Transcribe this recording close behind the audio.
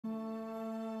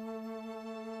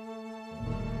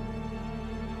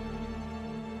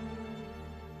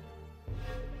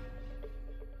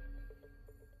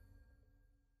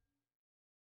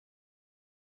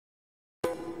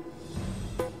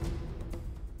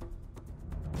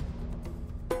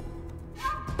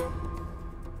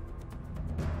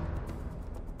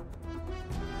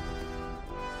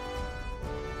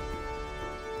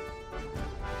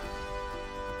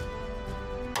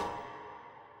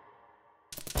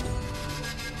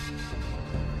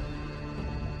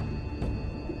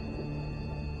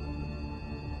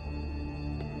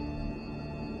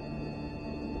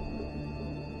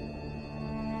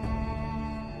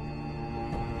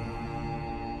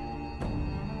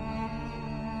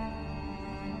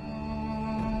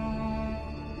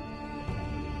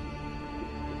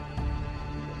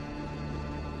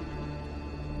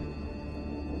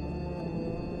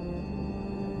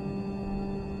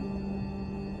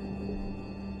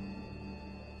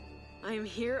I'm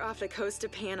here off the coast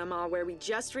of Panama where we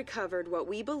just recovered what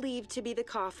we believe to be the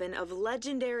coffin of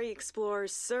legendary explorer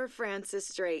Sir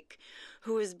Francis Drake,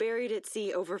 who was buried at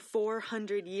sea over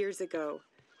 400 years ago.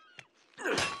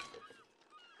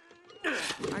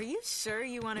 Are you sure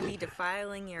you want to be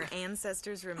defiling your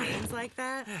ancestors' remains like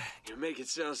that? You make it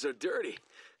sound so dirty.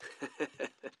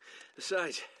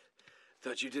 Besides,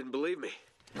 thought you didn't believe me.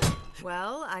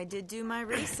 Well, I did do my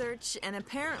research, and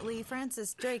apparently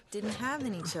Francis Drake didn't have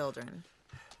any children.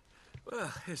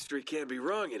 Well, history can't be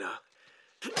wrong, you know.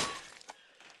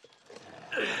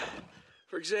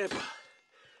 For example,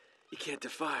 you can't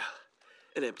defile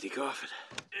an empty coffin.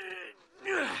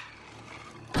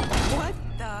 What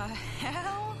the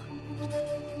hell?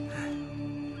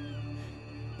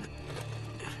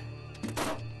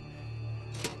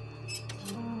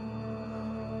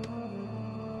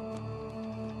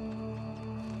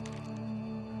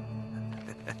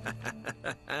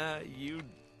 You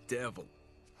devil.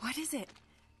 What is it?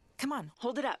 Come on,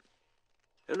 hold it up.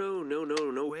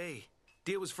 No way.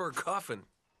 Deal was for a coffin.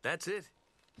 That's it.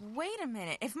 Wait a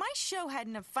minute. If my show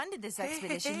hadn't have funded this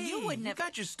expedition, you wouldn't have... You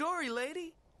got your story,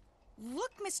 lady.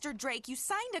 Look, Mr. Drake, you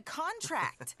signed a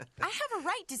contract. I have a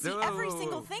right to see every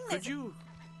single thing that's... Could you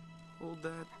hold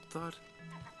that thought?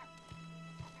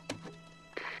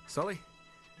 Sully,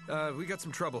 we got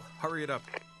some trouble. Hurry it up.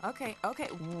 Okay.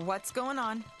 What's going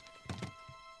on?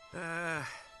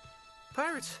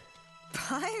 Pirates.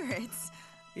 Pirates?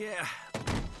 Yeah,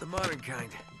 the modern kind.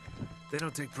 They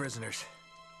don't take prisoners.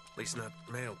 At least not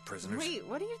male prisoners. Wait,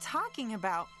 what are you talking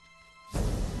about?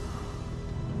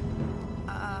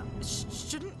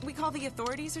 Shouldn't we call the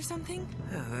authorities or something?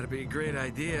 Yeah, that'd be a great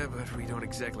idea, but we don't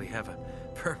exactly have a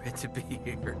permit to be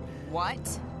here.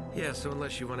 What? Yeah, so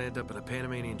unless you want to end up in a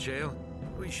Panamanian jail,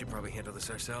 we should probably handle this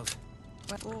ourselves.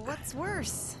 Well, what's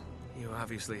worse? You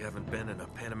obviously haven't been in a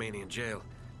Panamanian jail.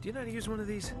 Do you know how to use one of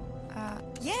these?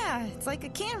 Yeah, it's like a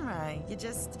camera. You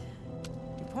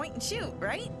point and shoot,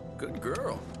 right? Good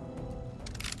girl.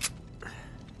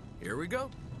 Here we go.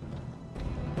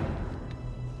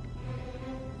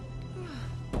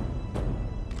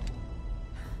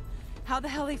 How the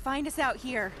hell they find us out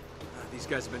here? These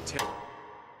guys have been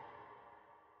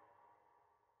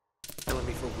telling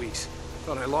me for weeks.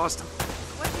 Thought I lost them.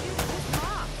 What'd you do to piss them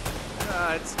off?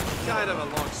 It's kind of a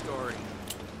long story.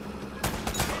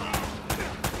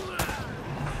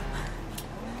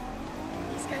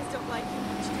 These guys don't like you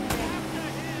much, do they?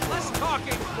 Less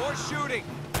talking, more shooting.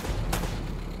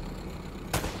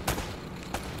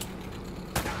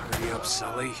 Hurry up,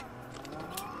 Sully.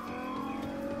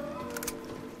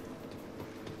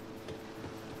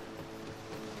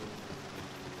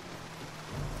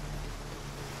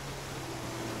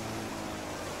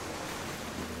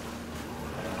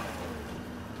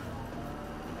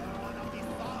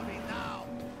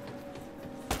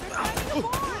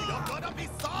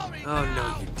 Oh,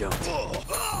 no, you don't. All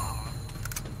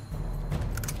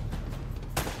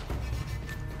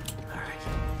right.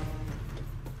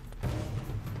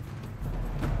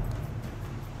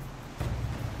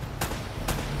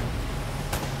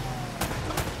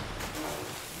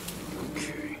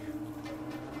 Okay.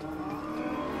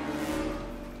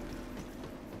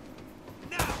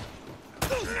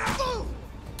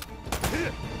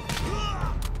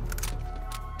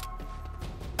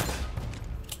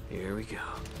 Here we go.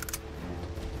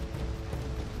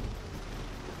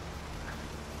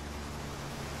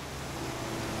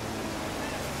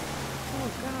 Oh,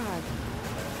 God.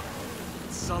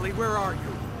 Sully, where are you?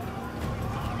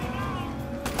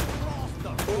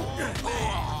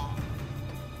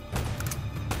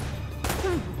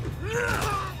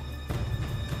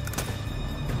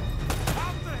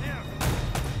 After him!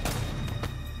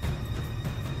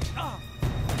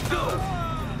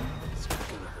 It's not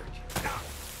gonna hurt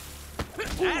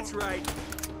you. That's right.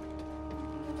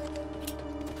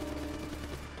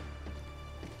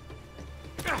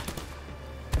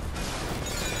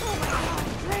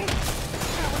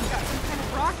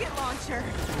 Rocket launcher.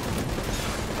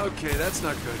 Okay, that's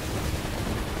not good.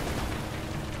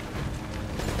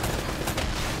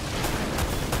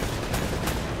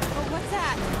 Oh, what's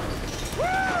that? Woo!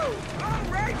 All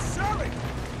right, Sully!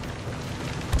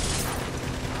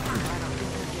 I don't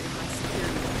think I'm getting my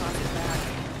security deposit back.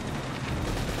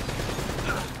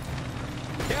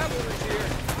 Cavalry's here.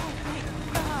 Oh, thank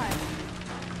God.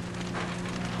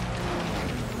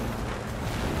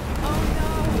 Oh,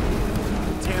 no.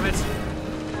 Damn it.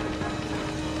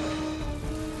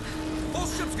 Whole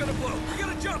ship's gonna blow. We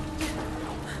gotta jump.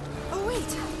 Oh,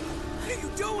 wait. What are you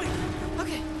doing?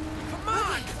 Okay. Come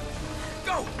on.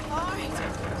 Go. All right.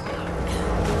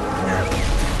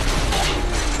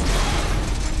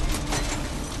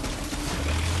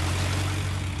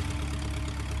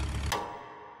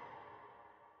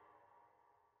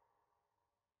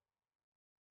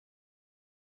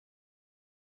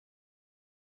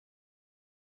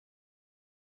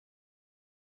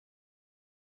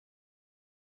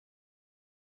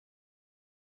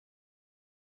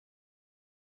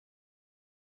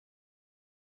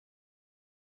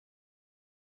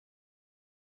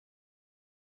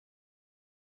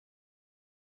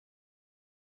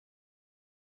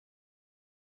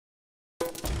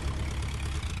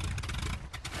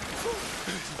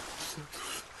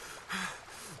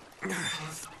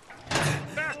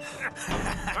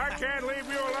 can't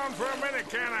leave you alone for a minute,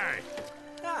 can I?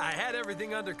 Ah, I had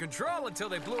everything under control until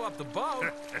they blew up the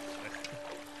boat.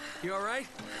 You all right?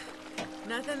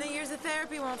 Nothing that years of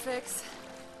therapy won't fix.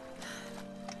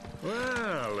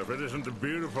 Well, if it isn't the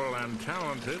beautiful and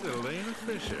talented Elena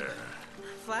Fisher.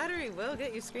 Flattery will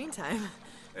get you screen time.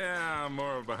 Yeah, I'm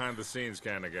more of a behind-the-scenes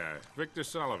kind of guy. Victor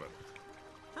Sullivan.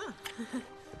 Huh.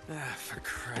 For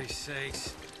Christ's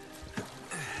sakes.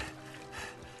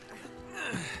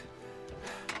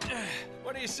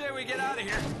 What do you say we get out of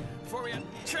here before we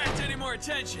attract any more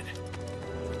attention?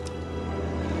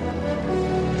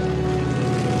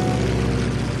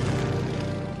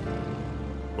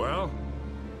 Well?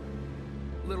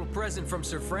 Little present from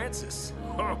Sir Francis.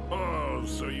 Oh,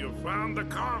 so you found the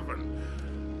coffin.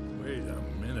 Wait a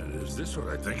minute, is this what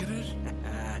I think it is?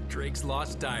 Drake's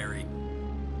lost diary.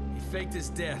 He faked his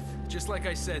death, just like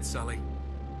I said, Sully.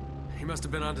 He must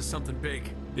have been onto something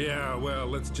big. Yeah, well,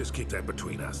 let's just keep that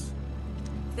between us.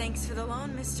 Thanks for the loan,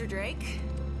 Mr. Drake.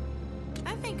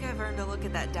 I think I've earned a look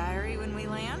at that diary when we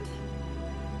land.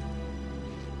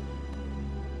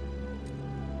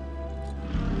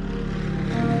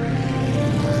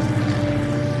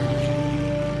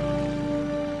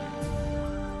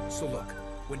 So look,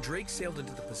 when Drake sailed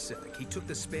into the Pacific, he took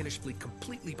the Spanish fleet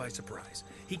completely by surprise.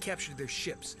 He captured their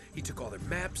ships, he took all their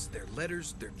maps, their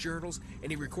letters, their journals,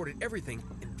 and he recorded everything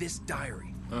in this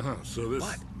diary. So this...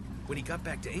 But when he got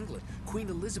back to England, Queen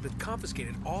Elizabeth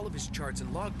confiscated all of his charts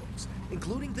and logbooks,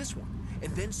 including this one,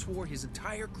 and then swore his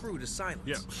entire crew to silence.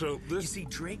 Yeah, so this... You see,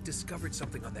 Drake discovered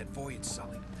something on that voyage,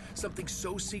 Sully. Something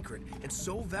so secret and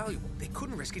so valuable, they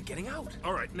couldn't risk it getting out.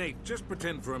 All right, Nate, just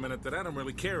pretend for a minute that I don't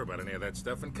really care about any of that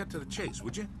stuff and cut to the chase,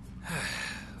 would you?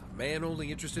 A man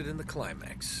only interested in the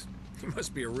climax. He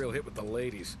must be a real hit with the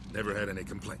ladies. Never had any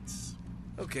complaints.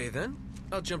 Okay, then.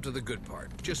 I'll jump to the good part,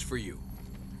 just for you.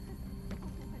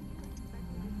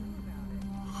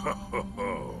 Ho, ho,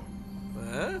 ho.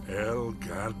 Huh? El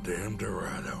goddamn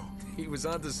Dorado. He was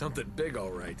onto something big, all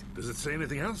right. Does it say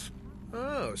anything else?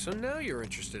 Oh, so now you're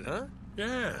interested, huh?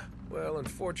 Yeah. Well,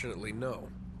 unfortunately, no.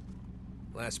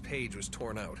 Last page was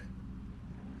torn out.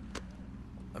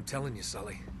 I'm telling you,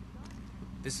 Sully.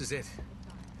 This is it.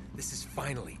 This is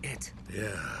finally it.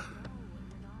 Yeah.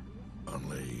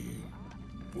 Only...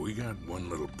 we got one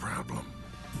little problem.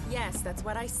 Yes, that's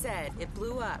what I said. It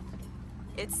blew up.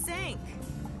 It sank.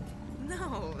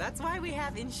 No, that's why we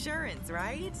have insurance,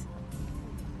 right?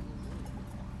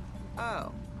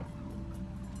 Oh.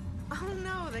 Oh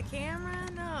no, the camera?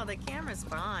 No, the camera's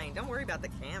fine. Don't worry about the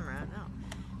camera, no.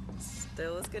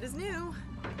 Still as good as new.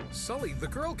 Sully, the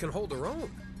girl can hold her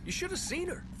own. You should have seen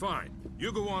her. Fine.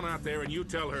 You go on out there and you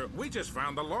tell her, we just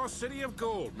found the lost city of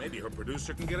gold. Maybe her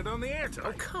producer can get it on the air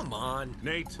tonight. Oh, come on.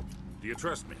 Nate, do you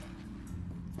trust me?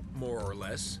 More or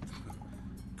less.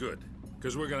 Good.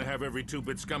 Because we're gonna have every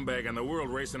two-bit scumbag in the world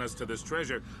racing us to this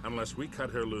treasure unless we cut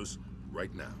her loose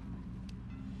right now.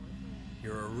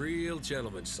 You're a real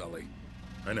gentleman, Sully.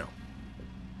 I know.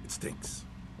 It stinks.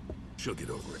 She'll get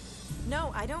over it.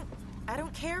 No, I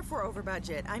don't care for over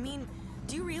budget. I mean,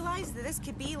 do you realize that this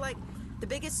could be like the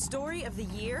biggest story of the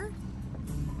year?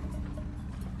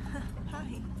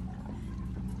 Hi.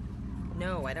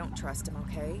 No, I don't trust him,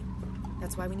 okay?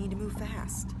 That's why we need to move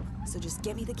fast. So just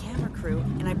get me the camera crew,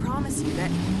 and I promise you that...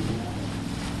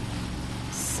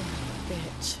 Son of a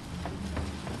bitch.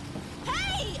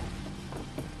 Hey!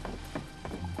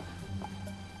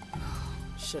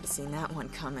 Should have seen that one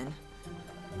coming.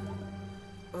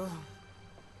 Ugh.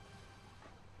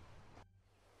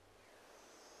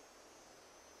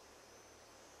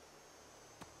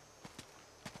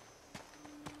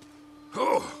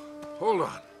 Oh, hold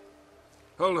on.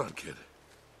 Hold on, kid.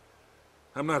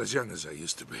 I'm not as young as I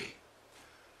used to be.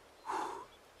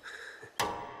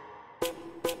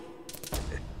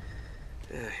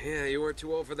 Yeah, you weren't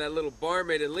too old for that little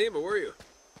barmaid in Lima, were you?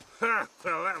 Ha!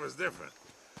 Well, that was different.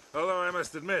 Although I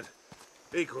must admit,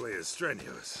 equally as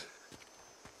strenuous.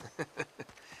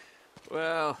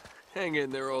 Well, hang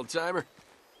in there, old-timer.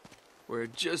 We're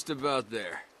just about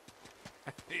there.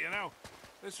 You know,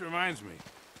 this reminds me.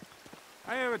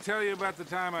 I ever tell you about the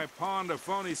time I pawned a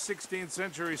phony 16th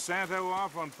century Santo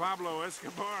off on Pablo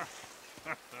Escobar?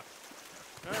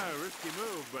 Risky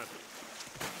move, but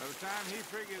by the time he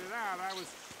figured it out, I was...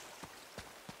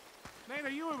 Nate,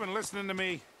 are you even listening to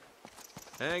me?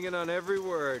 Hanging on every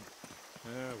word.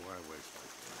 Why waste my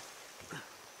time?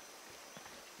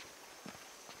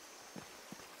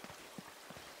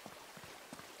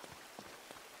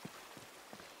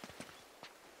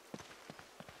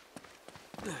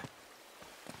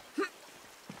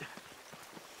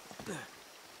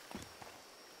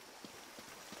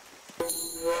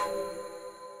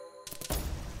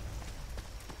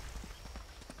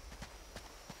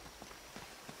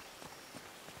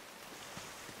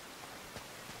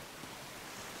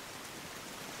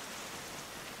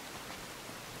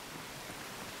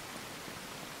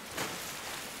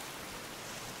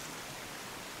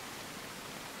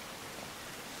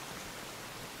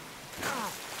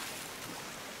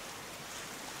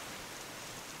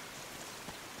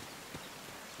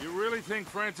 You really think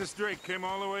Francis Drake came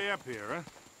all the way up here, huh?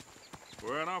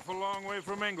 We're an awful long way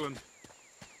from England.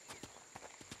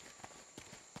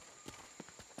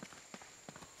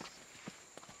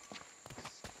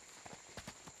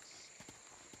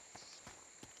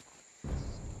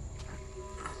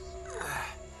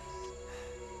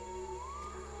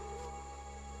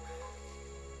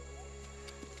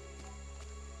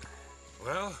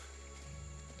 Well,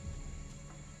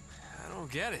 I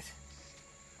don't get it.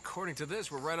 According to this,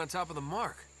 we're right on top of the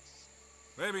mark.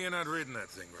 Maybe you're not reading that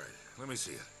thing right. Let me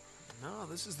see it. No,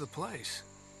 this is the place.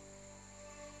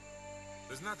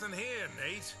 There's nothing here,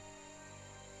 Nate.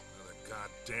 Another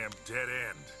goddamn dead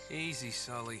end. Easy,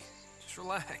 Sully. Just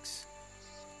relax.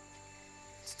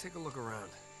 Let's take a look around.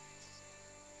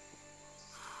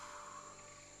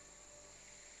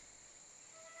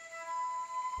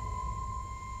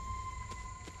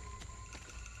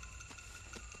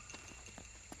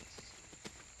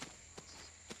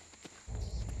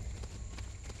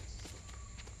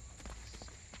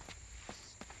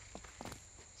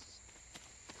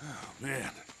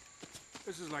 Man,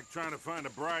 this is like trying to find a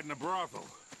bride in a brothel.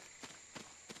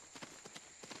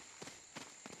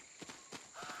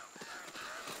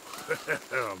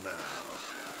 Hell no.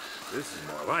 This is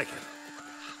more like it.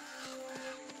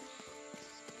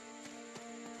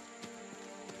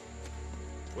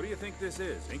 What do you think this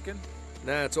is, Incan?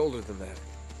 Nah, it's older than that.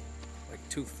 Like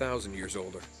 2,000 years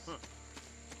older. Huh.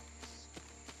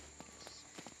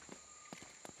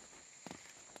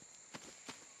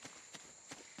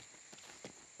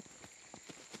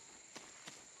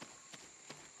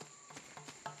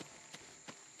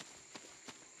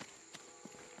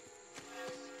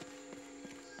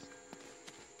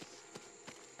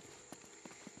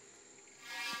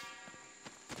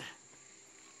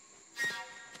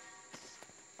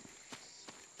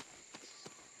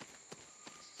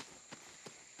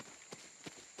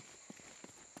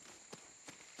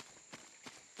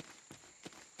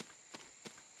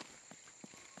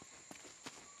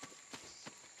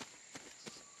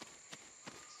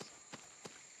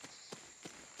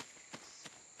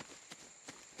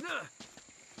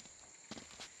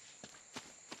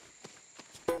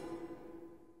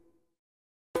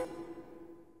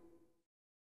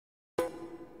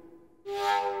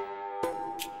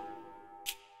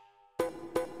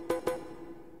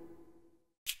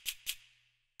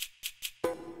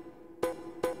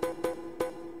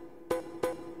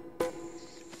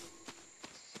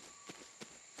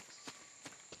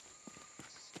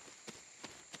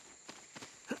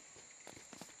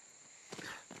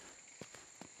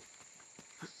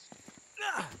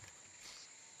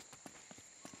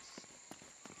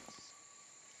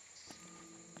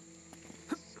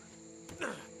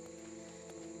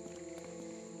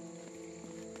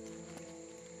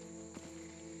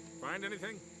 Find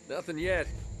anything? Nothing yet.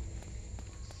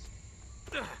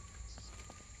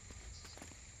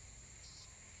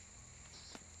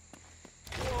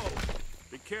 Whoa!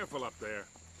 Be careful up there.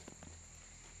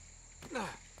 Oh,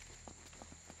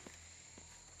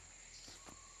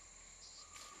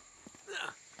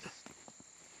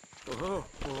 oh,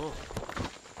 oh,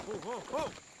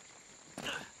 oh.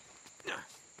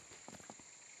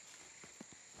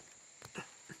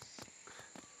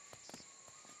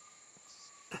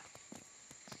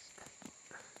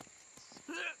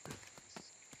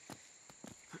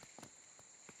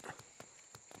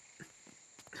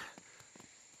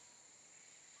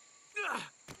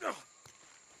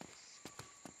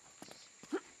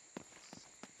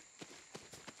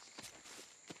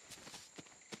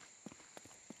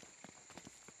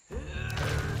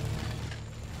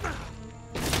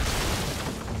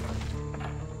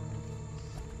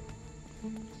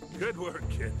 Good work,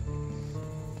 kid.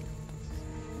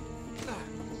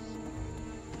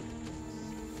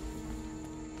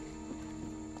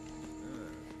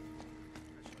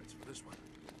 Flashlights for this one.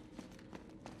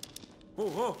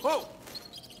 Oh, oh, oh!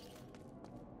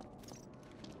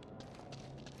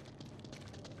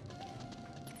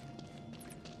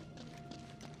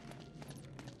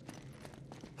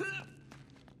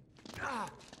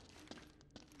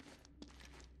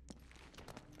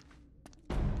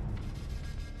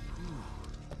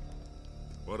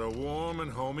 What a warm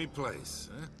and homey place,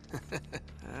 huh?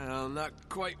 Well, not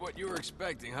quite what you were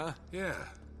expecting, huh? Yeah.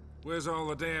 Where's all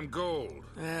the damn gold?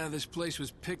 Yeah, this place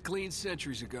was picked clean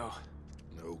centuries ago.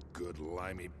 No good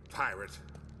limey pirate.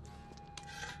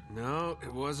 No,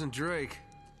 it wasn't Drake.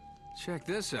 Check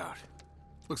this out.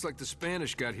 Looks like the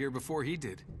Spanish got here before he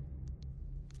did.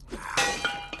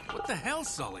 What the hell,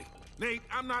 Sully? Nate,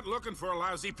 I'm not looking for a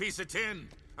lousy piece of tin.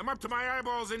 I'm up to my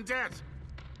eyeballs in debt.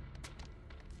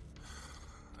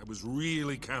 I was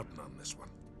really counting on this one.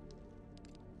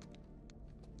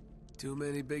 Too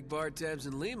many big bar tabs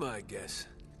in Lima, I guess.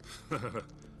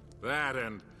 That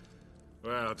and,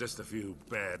 well, just a few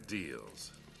bad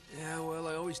deals. Yeah, well,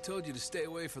 I always told you to stay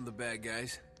away from the bad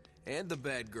guys. And the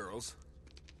bad girls.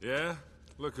 Yeah?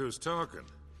 Look who's talking.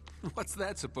 What's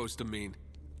that supposed to mean?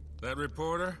 That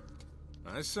reporter?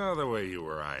 I saw the way you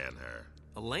were eyeing her.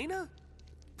 Elena?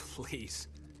 Please.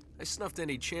 I snuffed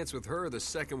any chance with her the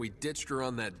second we ditched her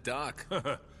on that dock.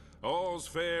 All's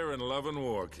fair in love and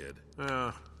war, kid.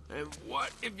 And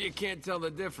what if you can't tell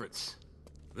the difference?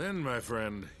 Then, my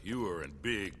friend, you are in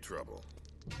big trouble.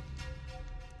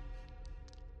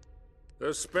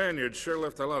 Those Spaniards sure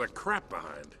left a lot of crap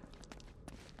behind.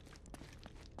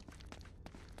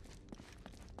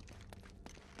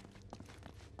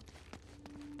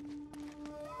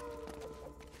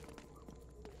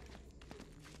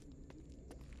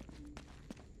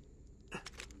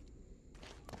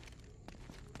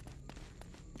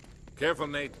 Careful,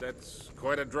 Nate. That's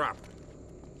quite a drop.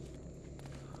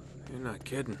 You're not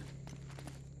kidding.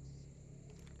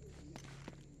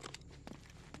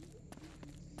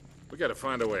 We gotta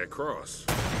find a way across.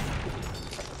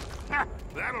 Ha!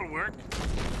 That'll work.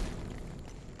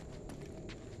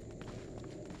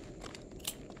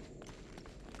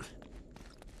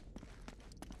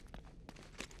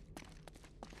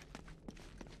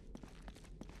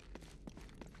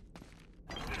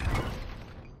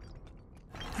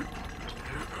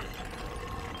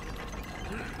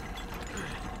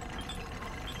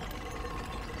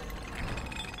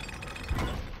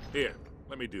 Here,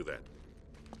 let me do that.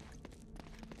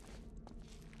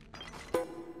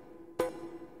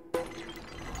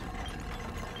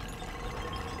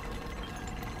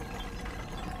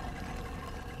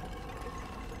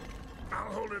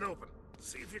 I'll hold it open.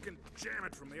 See if you can jam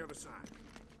it from the other side.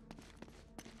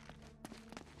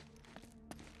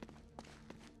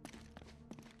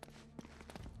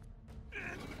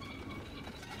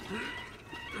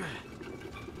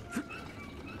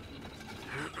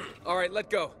 All right, let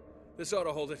go. This ought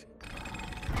to hold it.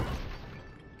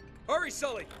 Hurry,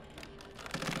 Sully!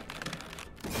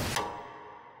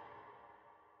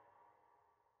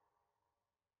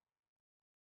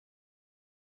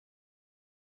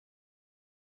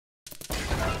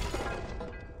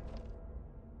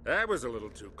 That was a little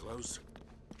too close.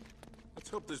 Let's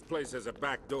hope this place has a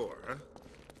back door, huh?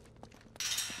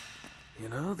 You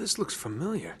know, this looks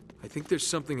familiar. I think there's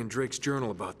something in Drake's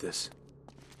journal about this.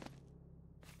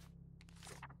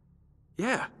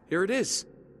 Yeah, here it is.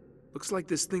 Looks like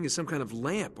this thing is some kind of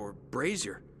lamp or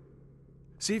brazier.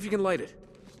 See if you can light it.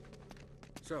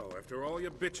 So, after all your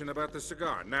bitching about the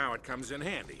cigar, now it comes in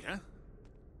handy, huh?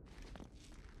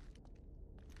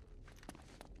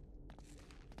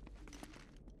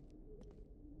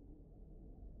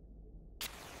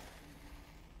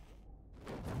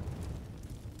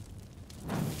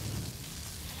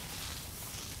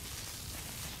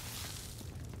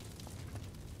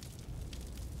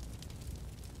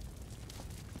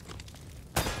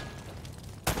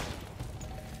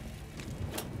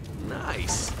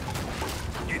 Nice.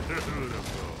 Beautiful.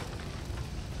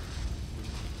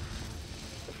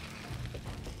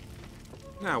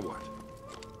 Now what?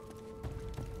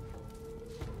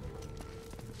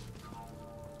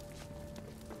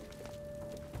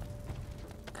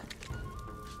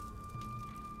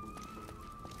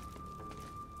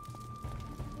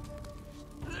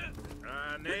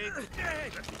 Nate?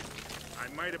 I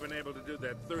might have been able to do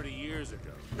that 30 years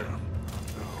ago.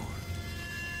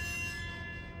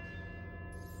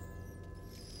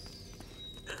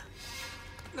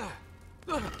 No.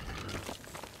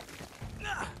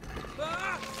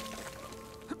 Wow.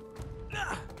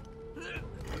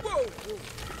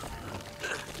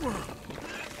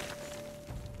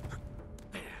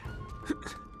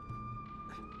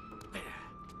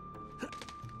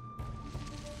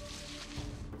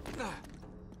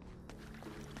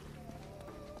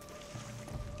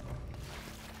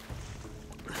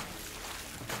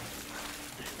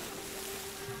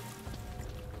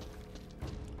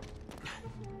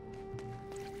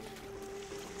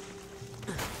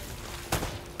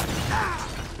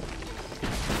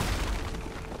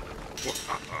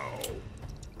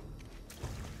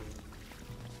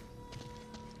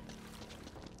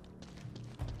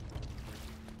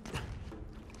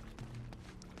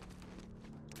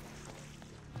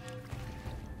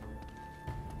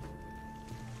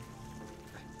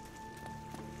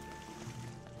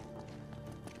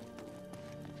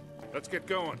 Let's get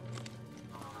going.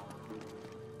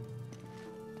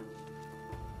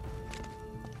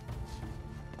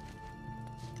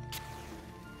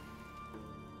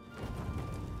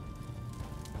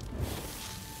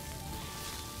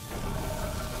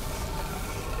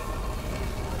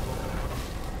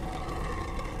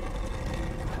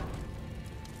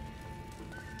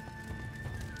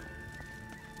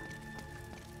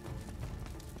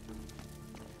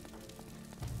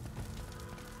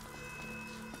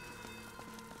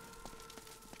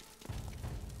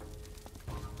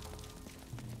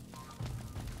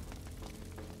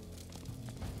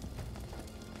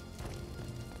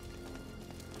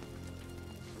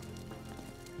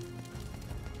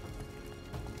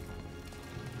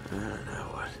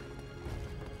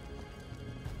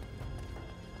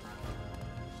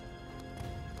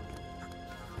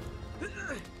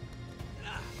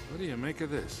 What do you make of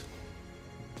this?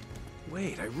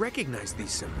 Wait, I recognize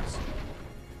these symbols.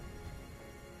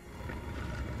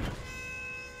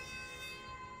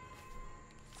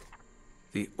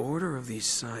 The order of these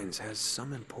signs has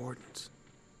some importance.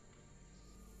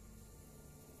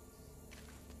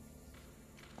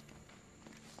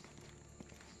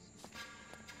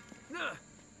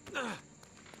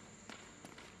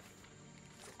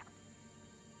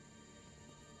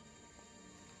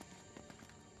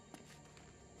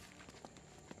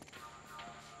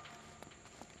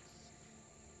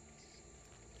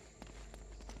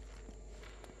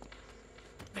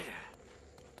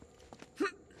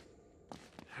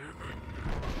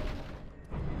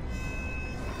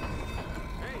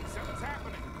 Hey, something's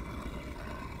happening.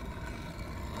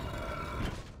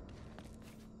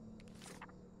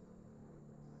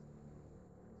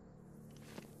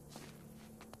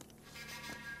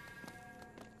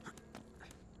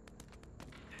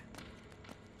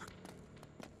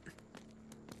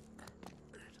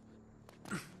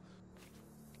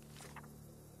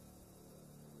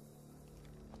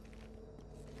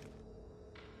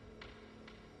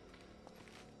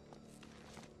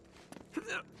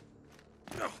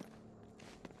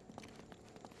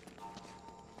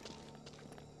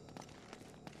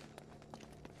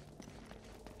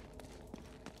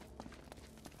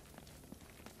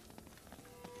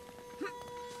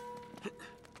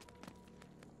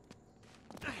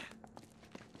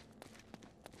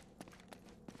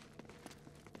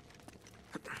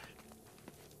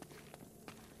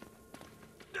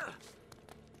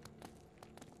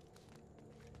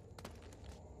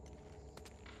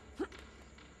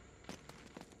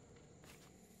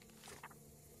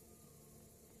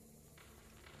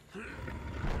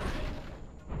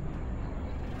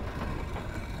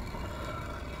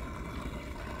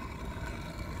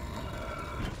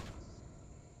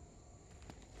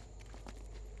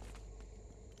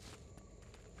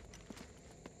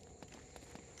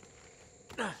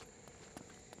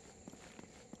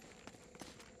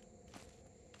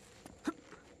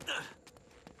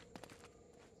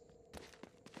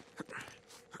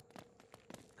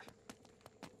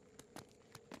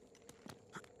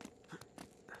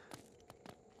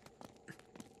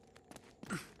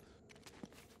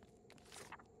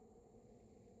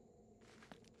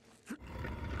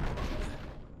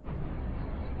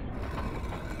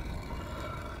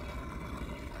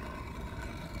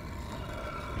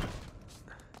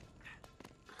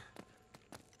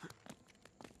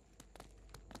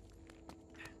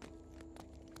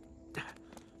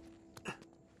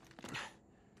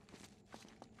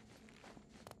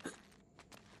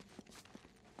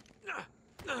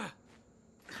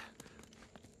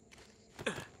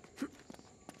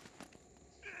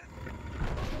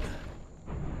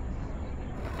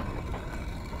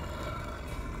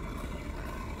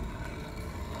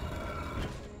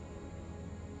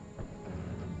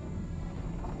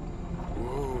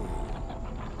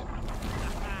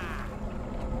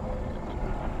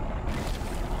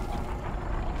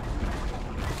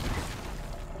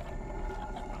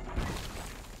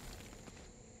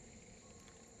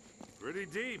 Pretty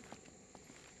deep.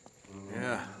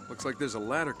 Yeah, looks like there's a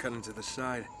ladder cut into the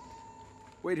side.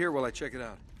 Wait here while I check it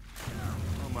out.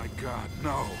 Oh my God,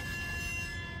 no.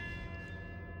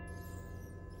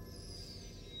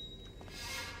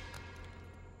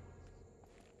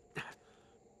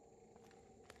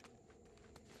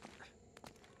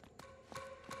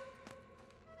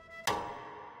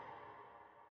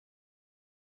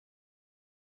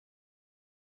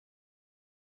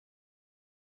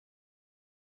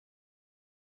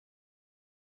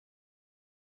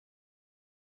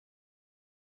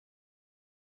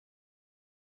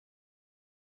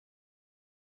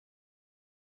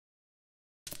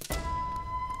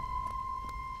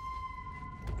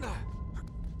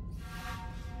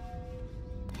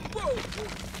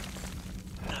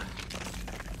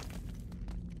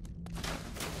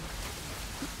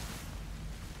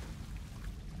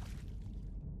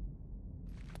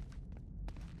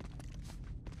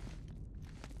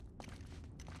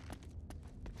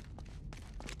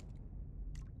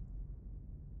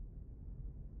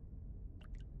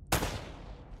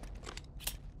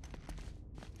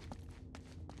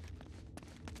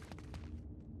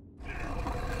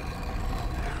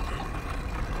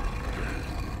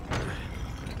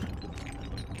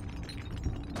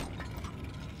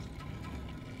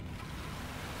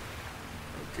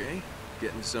 Okay,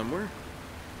 getting somewhere.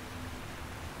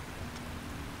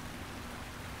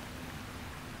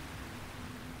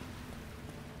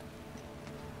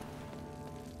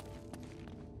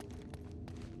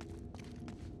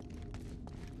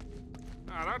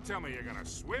 Now, don't tell me you're gonna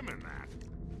swim in that.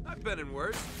 I've I've been in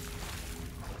worse.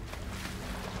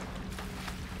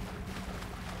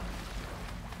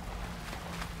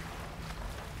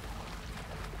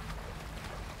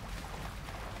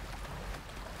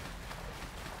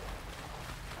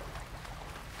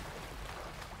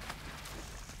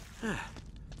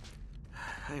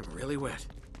 I'm really wet.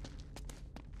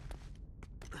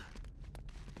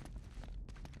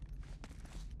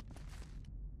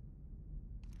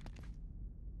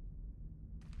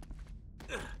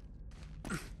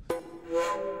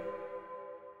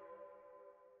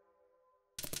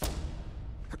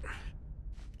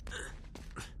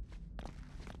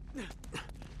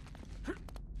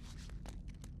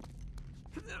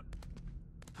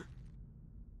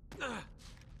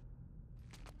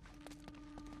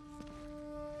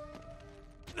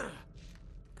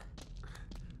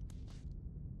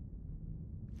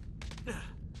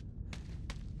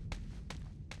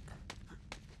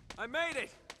 I made it!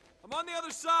 I'm on the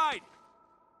other side!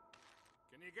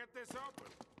 Can you get this open?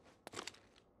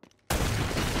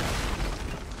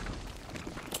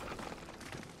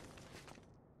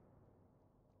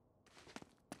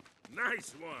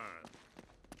 Nice one!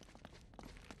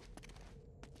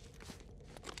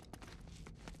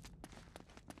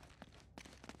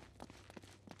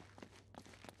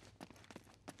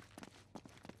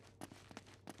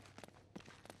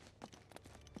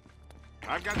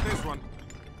 I've got this one.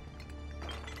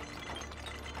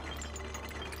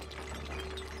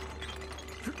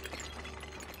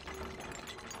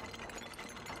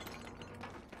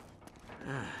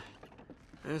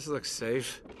 This looks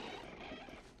safe.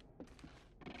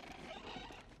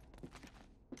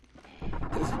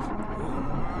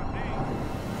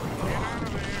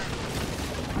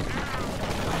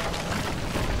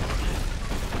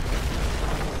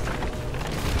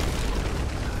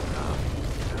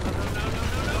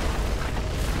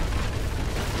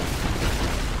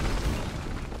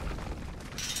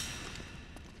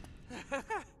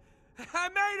 I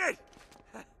made it!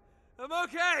 I'm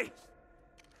okay!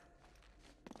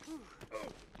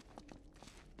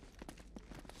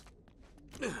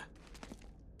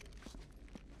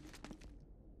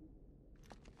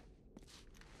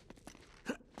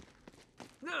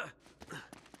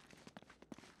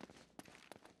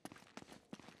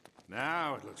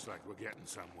 Now it looks like we're getting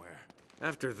somewhere.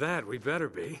 After that, we better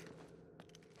be.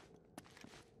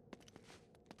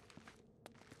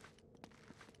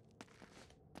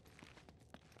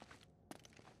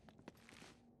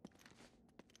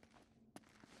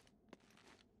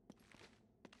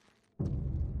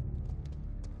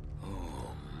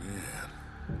 Oh, man.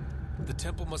 The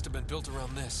temple must have been built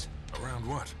around this. Around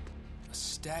what? A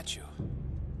statue.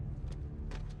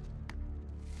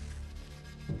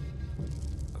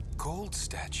 A gold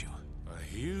statue. A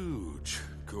huge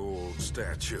gold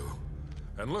statue.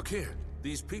 And look here,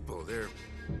 these people, they're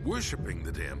worshipping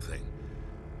the damn thing.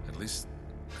 At least,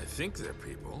 I think they're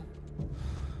people.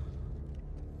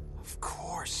 Of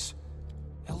course.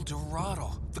 El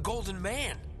Dorado, the Golden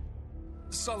Man.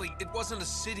 Sully, it wasn't a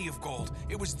city of gold.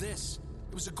 It was this.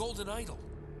 It was a golden idol.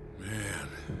 Man,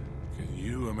 can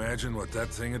you imagine what that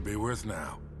thing would be worth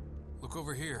now? Look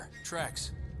over here.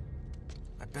 Tracks.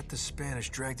 I bet the Spanish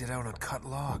dragged it out on cut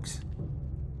logs.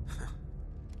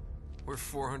 We're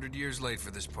 400 years late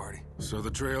for this party. So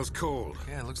the trail's cold.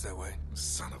 Yeah, it looks that way.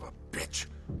 Son of a bitch.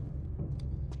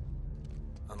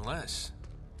 Unless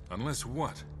Unless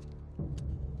what?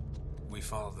 we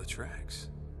follow the tracks.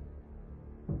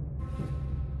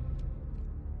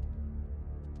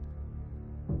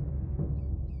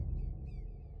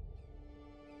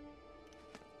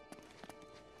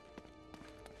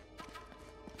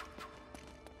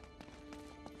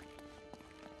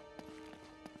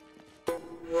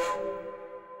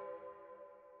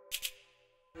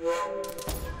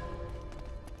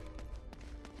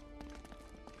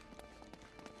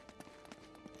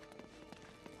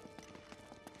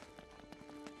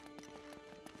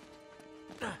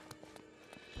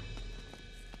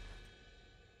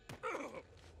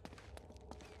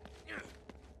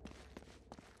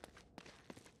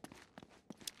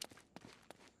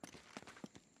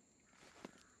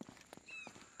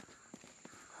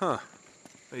 Huh.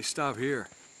 They stop here.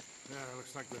 Yeah, it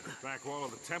looks like the back wall of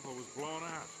the temple was blown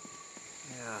out.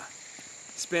 Yeah.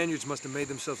 Spaniards must have made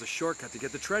themselves a shortcut to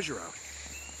get the treasure out.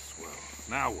 Swell.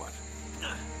 Now what?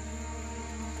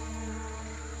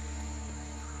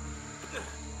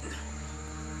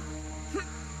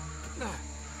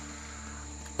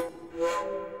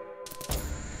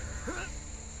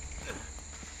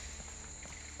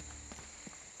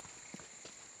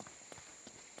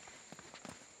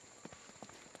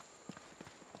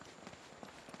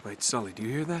 Wait, Sully, do you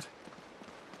hear that?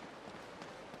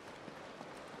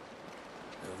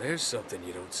 there's something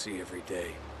you don't see every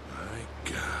day.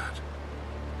 My God.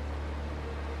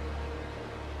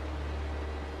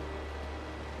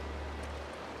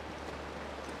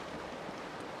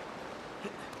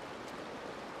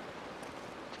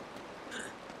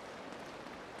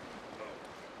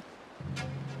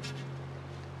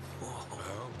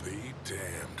 I'll be damned.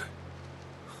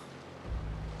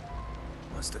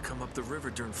 Must have come up the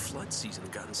river during flood season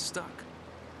and gotten stuck.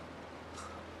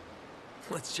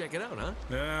 Let's check it out, huh?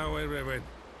 No, wait.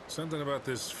 Something about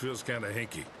this feels kind of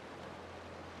hinky.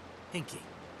 Hinky.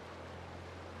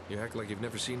 You act like you've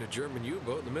never seen a German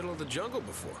U-boat in the middle of the jungle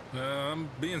before. I'm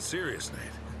being serious, Nate.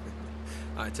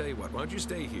 I tell you what, why don't you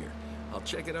stay here? I'll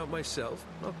check it out myself.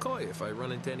 I'll call you if I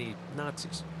run into any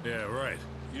Nazis. Yeah, right.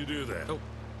 You do that. Oh,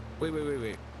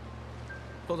 wait.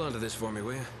 Hold on to this for me,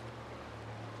 will you?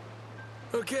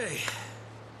 Okay.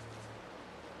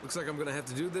 Looks like I'm gonna have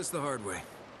to do this the hard way.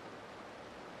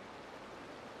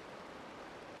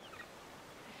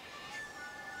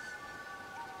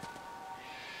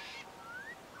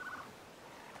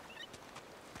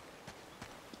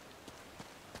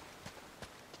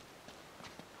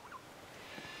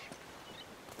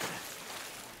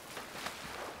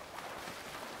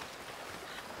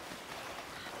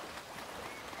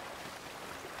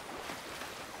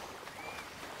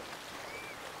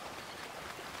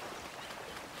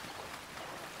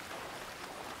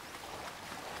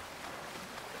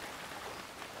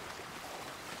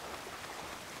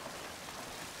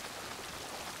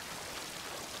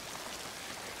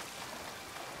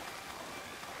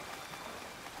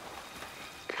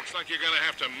 Looks like you're gonna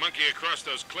have to monkey across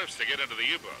those cliffs to get into the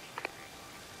U-boat.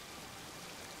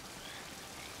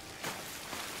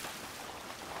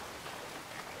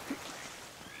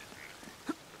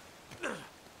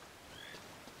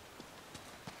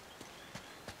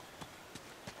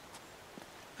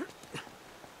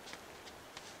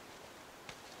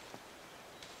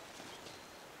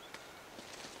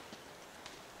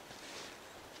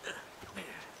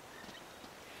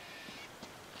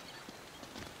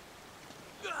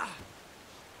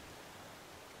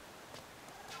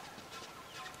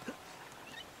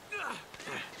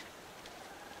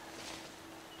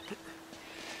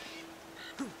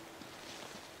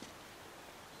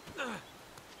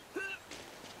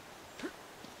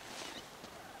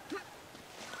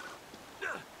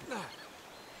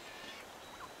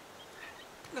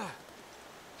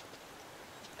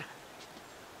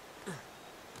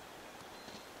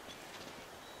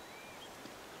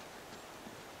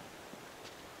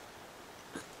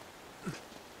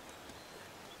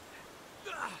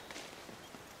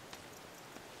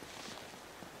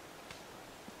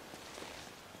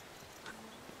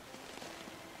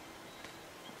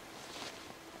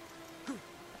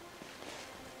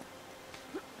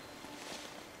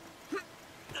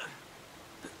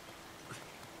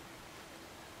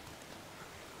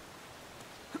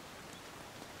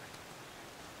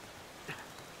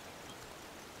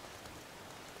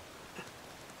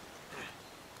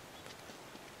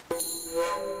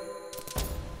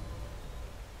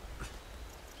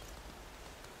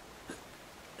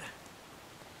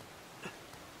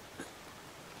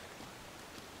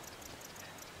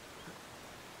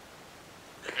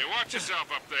 Hey, watch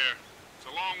yourself up there. It's a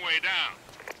long way down.